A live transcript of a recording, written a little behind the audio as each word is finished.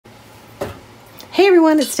Hey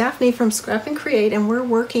everyone, it's Daphne from Scrap and Create, and we're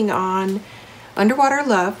working on Underwater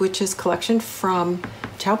Love, which is collection from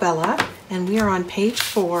Ciao, and we are on page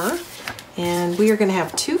 4, and we are going to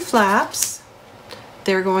have 2 flaps.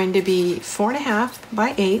 They're going to be 4.5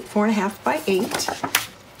 by 8, 4.5 by 8,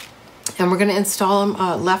 and we're going to install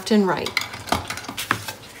them left and right.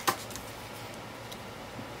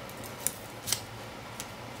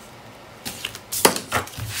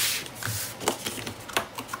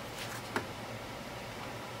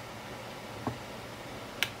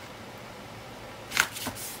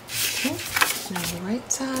 Now the right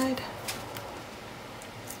side.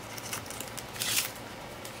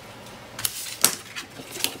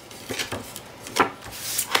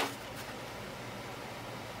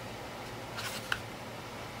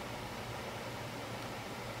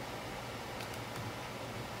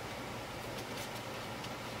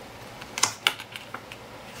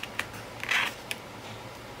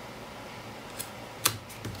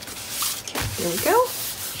 Okay, there we go.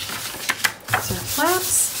 These are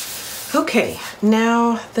flaps. Okay,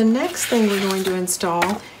 now the next thing we're going to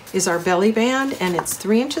install is our belly band, and it's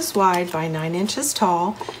 3 inches wide by 9 inches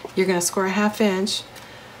tall. You're going to score a 1/2 inch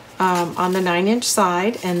on the 9-inch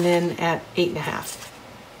side, and then at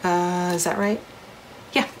 8.5. Is that right?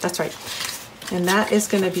 Yeah, that's right. And that is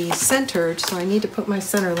going to be centered, so I need to put my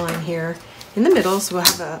center line here in the middle, so we'll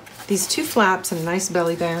have these 2 flaps and a nice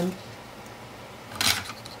belly band.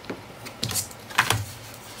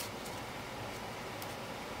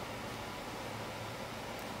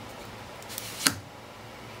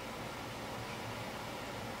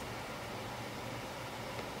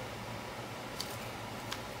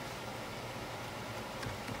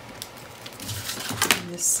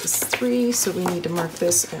 This is 3, so we need to mark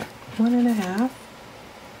this at 1.5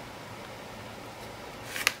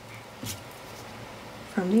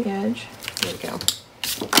 from the edge. There we go.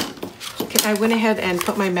 Okay, I went ahead and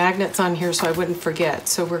put my magnets on here so I wouldn't forget.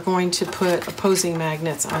 So we're going to put opposing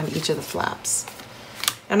magnets on each of the flaps.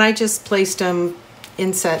 And I just placed them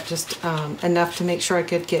inset just enough to make sure I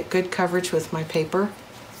could get good coverage with my paper,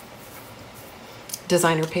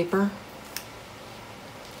 designer paper.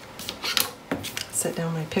 Set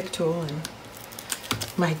down my pick tool, and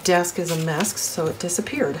my desk is a mess, so it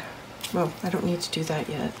disappeared. Well, I don't need to do that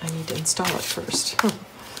yet. I need to install it first.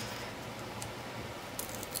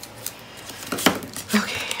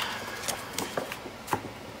 Okay.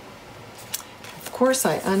 Of course,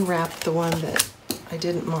 I unwrapped the one that I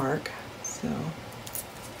didn't mark, so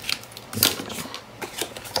there we go.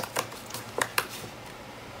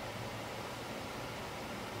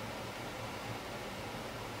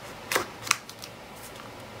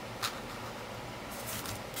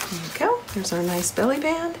 There we go. There's our nice belly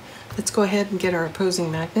band. Let's go ahead and get our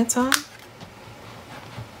opposing magnets on.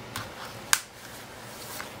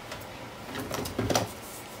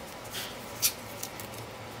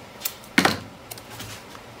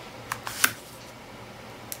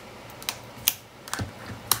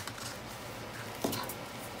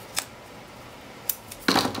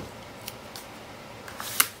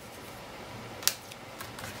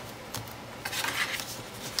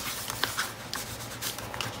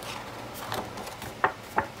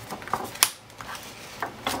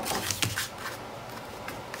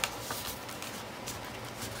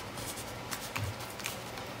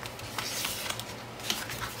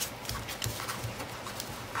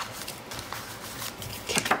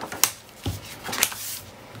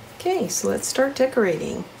 Okay, so let's start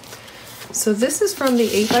decorating. So this is from the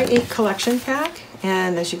 8x8 collection pack,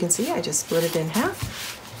 and as you can see, I just split it in half.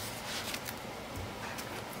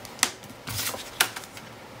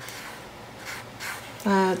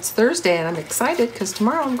 It's Thursday, and I'm excited because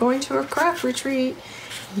tomorrow I'm going to a craft retreat.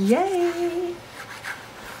 Yay! It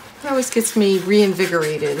always gets me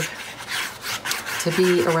reinvigorated to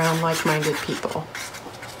be around like-minded people.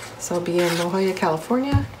 So I'll be in La Jolla,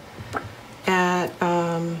 California at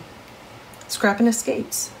Scrap and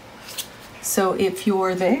Escapes. So if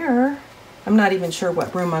you're there, I'm not even sure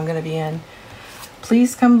what room I'm going to be in.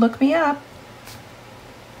 Please come look me up.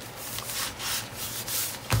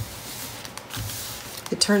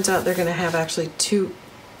 It turns out they're going to have actually two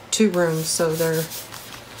rooms, so they're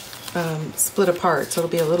split apart, so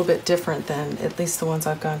it'll be a little bit different than at least the ones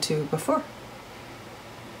I've gone to before.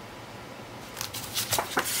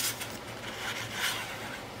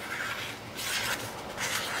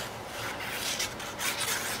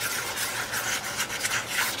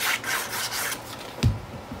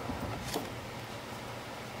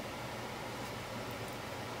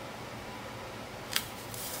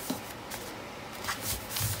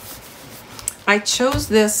 I chose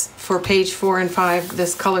this for page 4 and 5,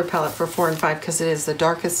 this color palette for 4 and 5, because it is the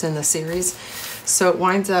darkest in the series. So it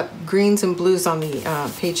winds up greens and blues on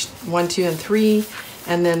the page 1, 2, and 3,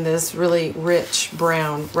 and then this really rich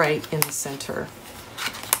brown right in the center.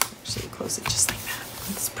 Actually, close it just like that.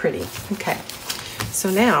 It's pretty. Okay, so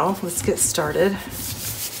now let's get started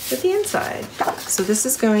with the inside. So this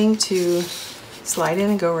is going to slide in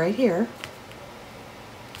and go right here.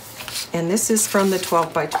 And this is from the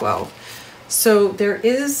 12 by 12. So there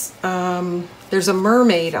is, there's a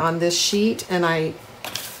mermaid on this sheet, and I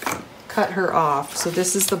cut her off. So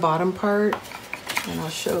this is the bottom part, and I'll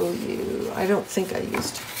show you. I don't think I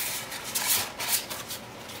used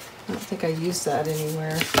that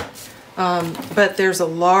anywhere. But there's a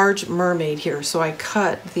large mermaid here. So I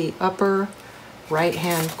cut the upper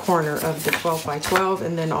right-hand corner of the 12 by 12,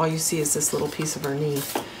 and then all you see is this little piece of her knee.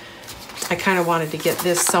 I kind of wanted to get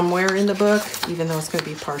this somewhere in the book, even though it's going to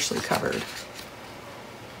be partially covered.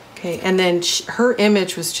 Okay, and then her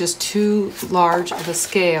image was just too large of a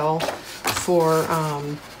scale for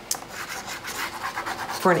an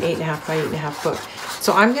 8.5 by 8.5 book.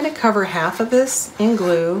 So I'm going to cover half of this in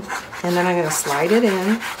glue, and then I'm going to slide it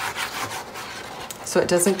in so it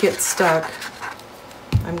doesn't get stuck.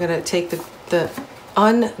 I'm going to take the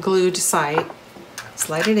unglued side,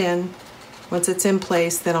 slide it in. Once it's in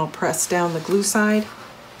place, then I'll press down the glue side,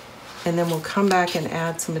 and then we'll come back and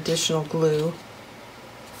add some additional glue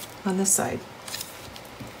on this side.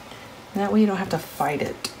 And that way you don't have to fight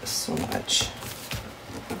it so much.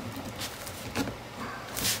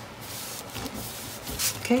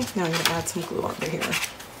 Okay, now I'm going to add some glue over here.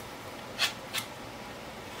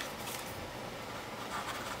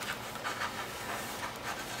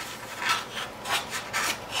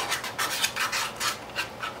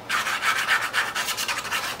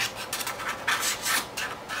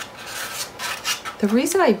 The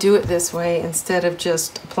reason I do it this way instead of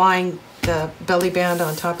just applying the belly band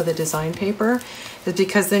on top of the design paper is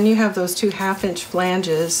because then you have those 2 1/2-inch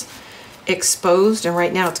flanges exposed, and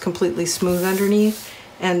right now it's completely smooth underneath,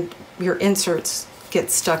 and your inserts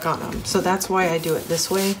get stuck on them. So that's why I do it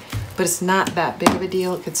this way, but it's not that big of a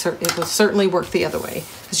deal. It will certainly work the other way.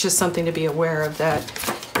 It's just something to be aware of, that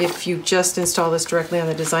if you just install this directly on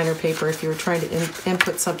the designer paper, if you were trying to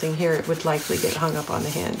input something here, it would likely get hung up on the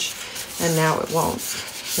hinge. And now it won't.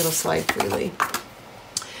 It'll slide freely.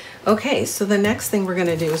 Okay, so the next thing we're going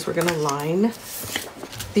to do is we're going to line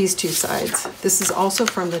these 2 sides. This is also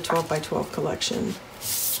from the 12 by 12 collection.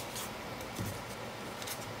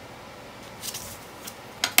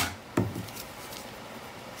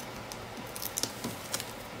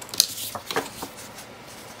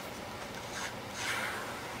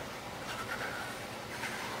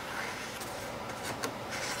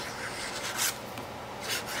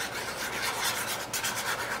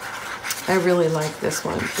 I really like this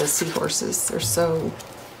one, the seahorses. They're so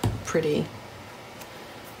pretty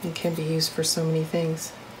and can be used for so many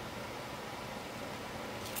things.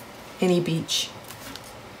 Any beach.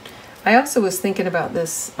 I also was thinking about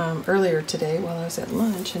this earlier today while I was at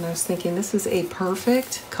lunch, and I was thinking this is a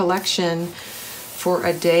perfect collection for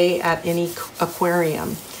a day at any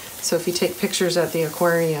aquarium. So if you take pictures at the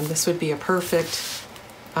aquarium, this would be a perfect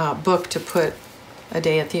book to put a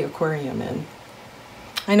day at the aquarium in.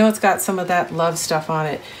 I know it's got some of that love stuff on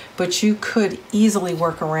it, but you could easily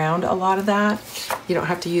work around a lot of that. You don't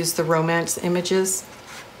have to use the romance images.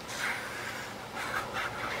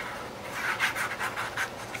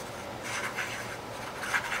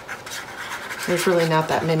 There's really not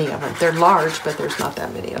that many of them. They're large, but there's not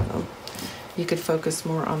that many of them. You could focus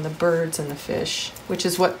more on the birds and the fish, which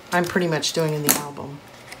is what I'm pretty much doing in the album.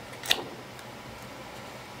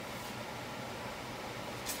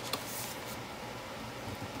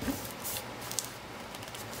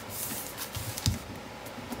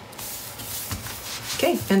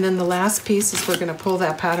 Okay, and then the last piece is we're going to pull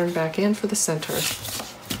that pattern back in for the center.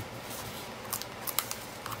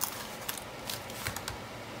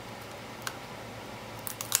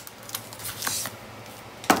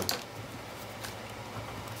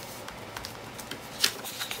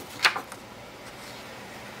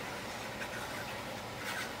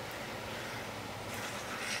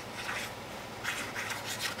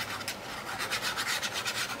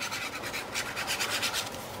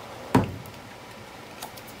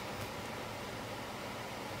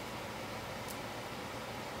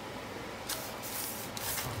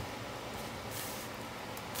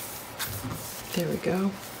 There we go.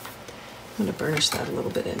 I'm going to burnish that a little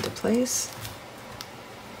bit into place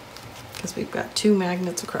because we've got 2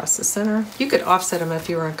 magnets across the center. You could offset them if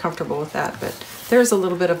you were uncomfortable with that, but there's a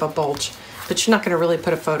little bit of a bulge, but you're not going to really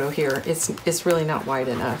put a photo here. It's really not wide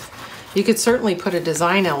enough. You could certainly put a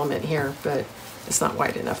design element here, but it's not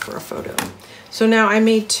wide enough for a photo. So now I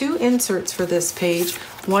made 2 inserts for this page.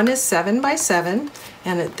 One is 7 by 7,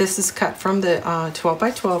 and this is cut from the 12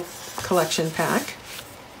 by 12 collection pack.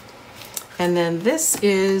 And then this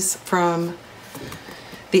is from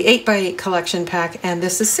the 8 by 8 collection pack, and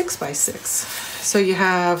this is 6 by 6. So you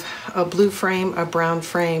have a blue frame, a brown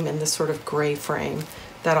frame, and this sort of gray frame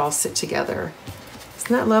that all sit together.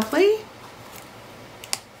 Isn't that lovely?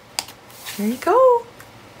 There you go.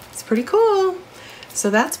 It's pretty cool. So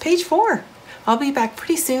that's page 4. I'll be back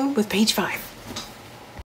pretty soon with page 5.